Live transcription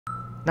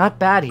Not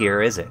bad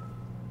here, is it?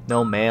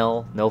 No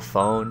mail, no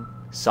phone,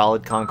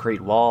 solid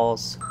concrete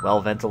walls,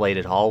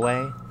 well-ventilated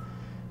hallway.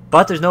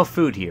 But there's no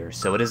food here,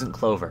 so it isn't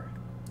Clover.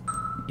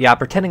 Yeah,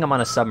 pretending I'm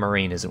on a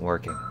submarine isn't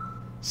working.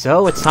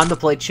 So it's time to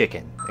play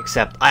chicken,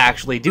 except I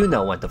actually do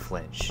know when to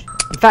flinch.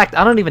 In fact,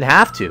 I don't even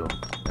have to,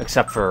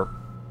 except for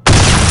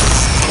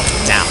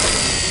now.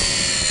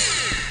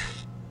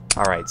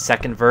 Alright,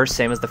 second verse,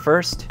 same as the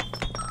first.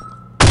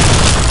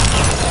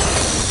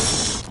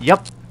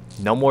 Yup,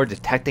 no more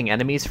detecting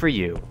enemies for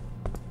you.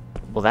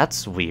 Well,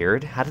 that's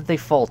weird. How did they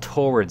fall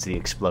towards the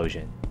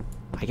explosion?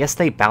 I guess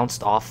they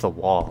bounced off the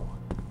wall.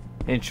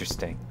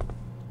 Interesting.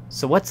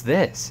 So what's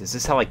this? Is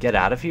this how I get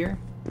out of here?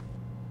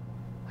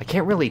 I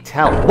can't really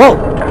tell.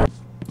 Whoa!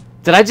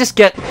 Did I just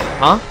get...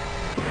 Huh?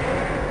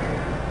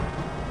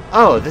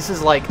 Oh, this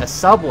is like a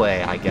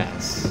subway, I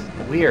guess.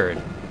 Weird.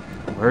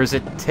 Where is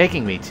it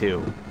taking me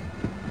to?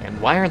 And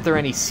why aren't there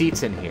any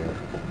seats in here?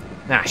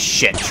 Ah,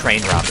 shit,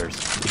 train robbers.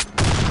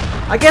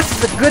 I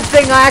guess it's a good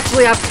thing I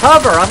actually have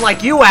cover,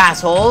 unlike you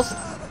assholes!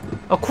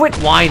 Oh, quit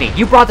whining.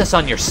 You brought this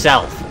on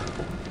yourself.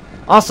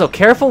 Also,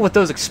 careful with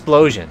those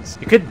explosions.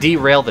 You could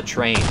derail the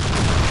train.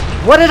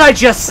 What did I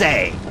just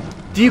say?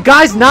 Do you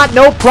guys not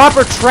know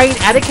proper train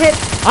etiquette?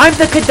 I'm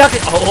the conductor.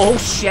 Oh,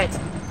 shit.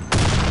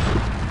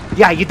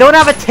 Yeah, you don't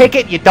have a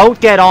ticket, you don't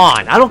get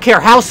on. I don't care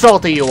how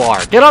salty you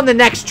are. Get on the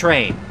next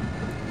train.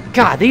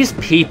 God, these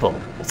people.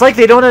 It's like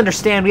they don't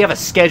understand we have a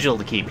schedule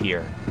to keep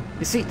here.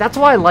 You see, that's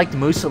why I liked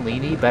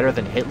Mussolini better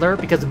than Hitler,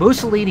 because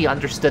Mussolini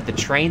understood the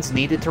trains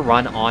needed to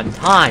run on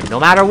time, no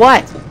matter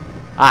what.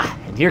 Ah,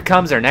 and here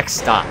comes our next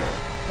stop.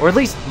 Or at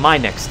least my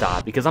next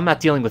stop, because I'm not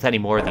dealing with any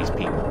more of these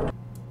people.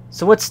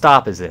 So what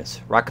stop is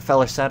this?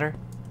 Rockefeller Center?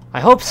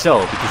 I hope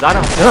so, because I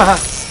don't...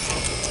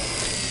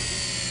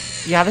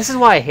 Yeah, this is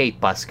why I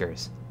hate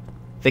buskers.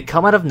 They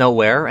come out of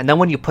nowhere, and then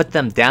when you put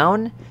them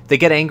down, they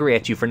get angry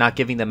at you for not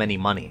giving them any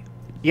money.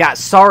 Yeah,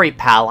 sorry,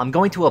 pal, I'm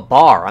going to a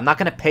bar. I'm not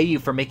going to pay you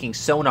for making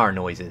sonar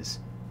noises.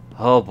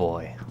 Oh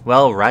boy.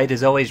 Well, right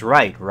is always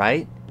right,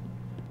 right?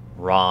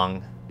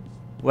 Wrong.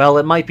 Well,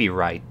 it might be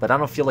right, but I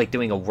don't feel like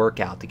doing a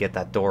workout to get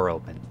that door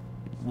open.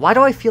 Why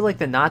do I feel like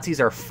the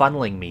Nazis are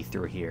funneling me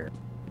through here?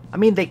 I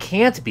mean, they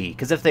can't be,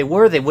 because if they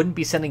were, they wouldn't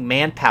be sending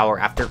manpower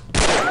after...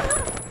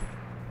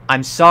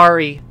 I'm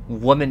sorry,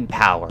 woman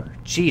power.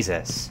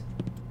 Jesus.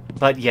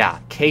 But yeah,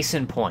 case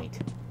in point.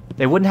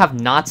 They wouldn't have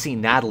Nazi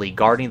Natalie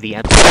guarding the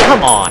end.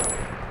 Come on!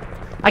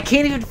 I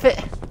can't even fit...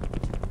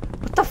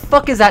 What the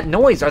fuck is that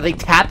noise? Are they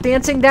tap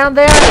dancing down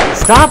there?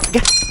 Stop!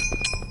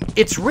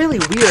 It's really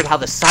weird how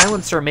the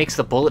silencer makes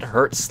the bullet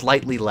hurt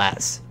slightly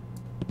less.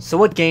 So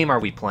what game are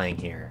we playing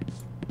here?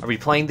 Are we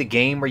playing the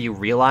game where you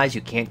realize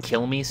you can't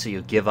kill me, so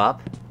you give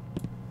up?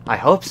 I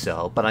hope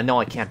so, but I know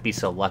I can't be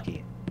so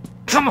lucky.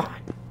 Come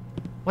on!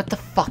 What the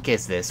fuck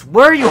is this?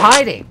 Where are you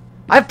hiding?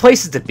 I have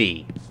places to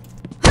be.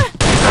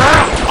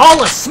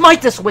 Allah,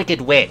 smite this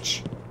wicked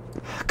witch!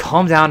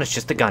 Calm down, it's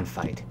just a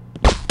gunfight.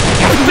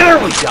 There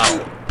we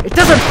go! It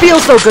doesn't feel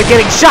so good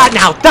getting shot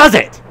now, does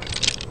it?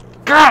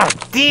 God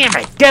damn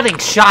it! Getting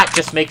shot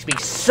just makes me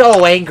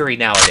so angry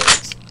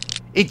nowadays.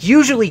 It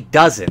usually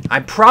doesn't.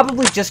 I'm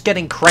probably just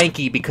getting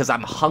cranky because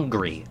I'm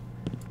hungry.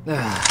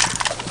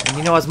 And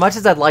you know, as much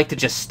as I'd like to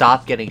just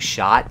stop getting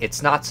shot,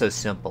 it's not so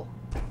simple.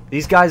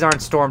 These guys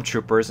aren't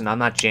stormtroopers, and I'm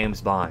not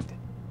James Bond.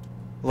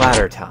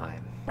 Ladder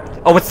time.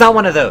 Oh, it's not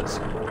one of those!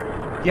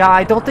 Yeah,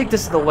 I don't think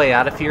this is the way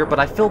out of here, but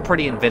I feel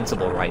pretty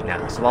invincible right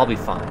now, so I'll be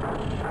fine.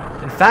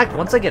 In fact,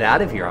 once I get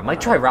out of here, I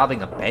might try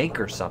robbing a bank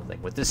or something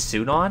with this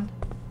suit on.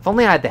 If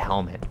only I had the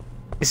helmet.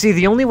 You see,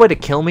 the only way to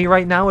kill me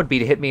right now would be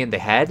to hit me in the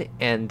head,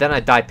 and then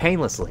I'd die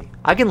painlessly.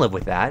 I can live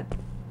with that.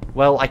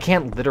 Well, I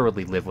can't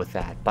literally live with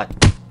that, but...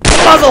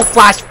 Muzzle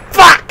flash!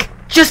 Fuck!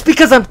 Just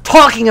because I'm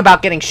talking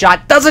about getting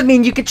shot doesn't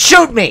mean you can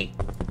shoot me!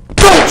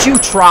 Don't you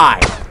try!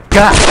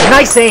 God,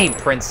 nice aim,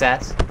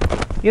 princess.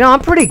 You know,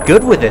 I'm pretty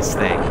good with this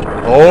thing.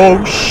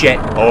 Oh shit,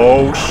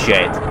 oh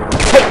shit.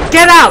 Hey,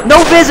 get out!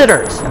 No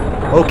visitors!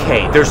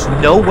 Okay, there's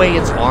no way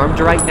it's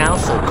armed right now,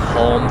 so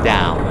calm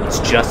down. It's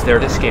just there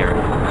to scare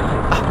me.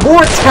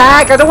 More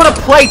tag? I don't want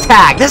to play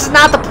tag! This is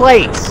not the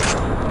place!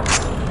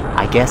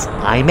 I guess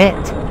I'm it.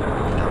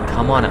 Now,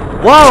 come on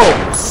up.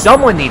 Whoa!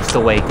 Someone needs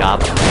to wake up.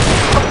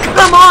 Oh,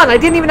 come on! I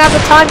didn't even have the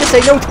time to say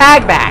no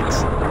tag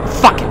backs!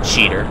 Fucking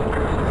cheater.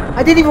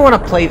 I didn't even want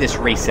to play this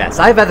recess.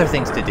 I have other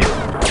things to do.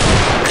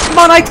 Come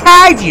on, I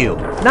tagged you!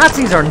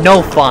 Nazis are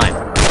no fun.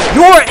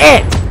 You're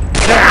it!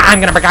 I'm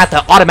gonna forget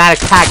the automatic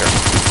tagger.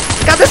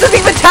 God, this isn't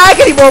even tag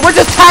anymore! We're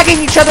just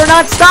tagging each other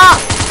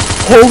non-stop!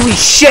 Holy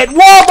shit!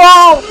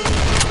 Whoa!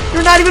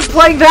 You're not even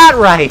playing that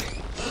right!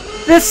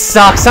 This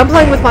sucks. I'm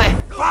playing with my...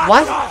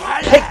 What?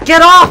 Hey,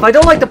 get off! I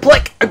don't like to play...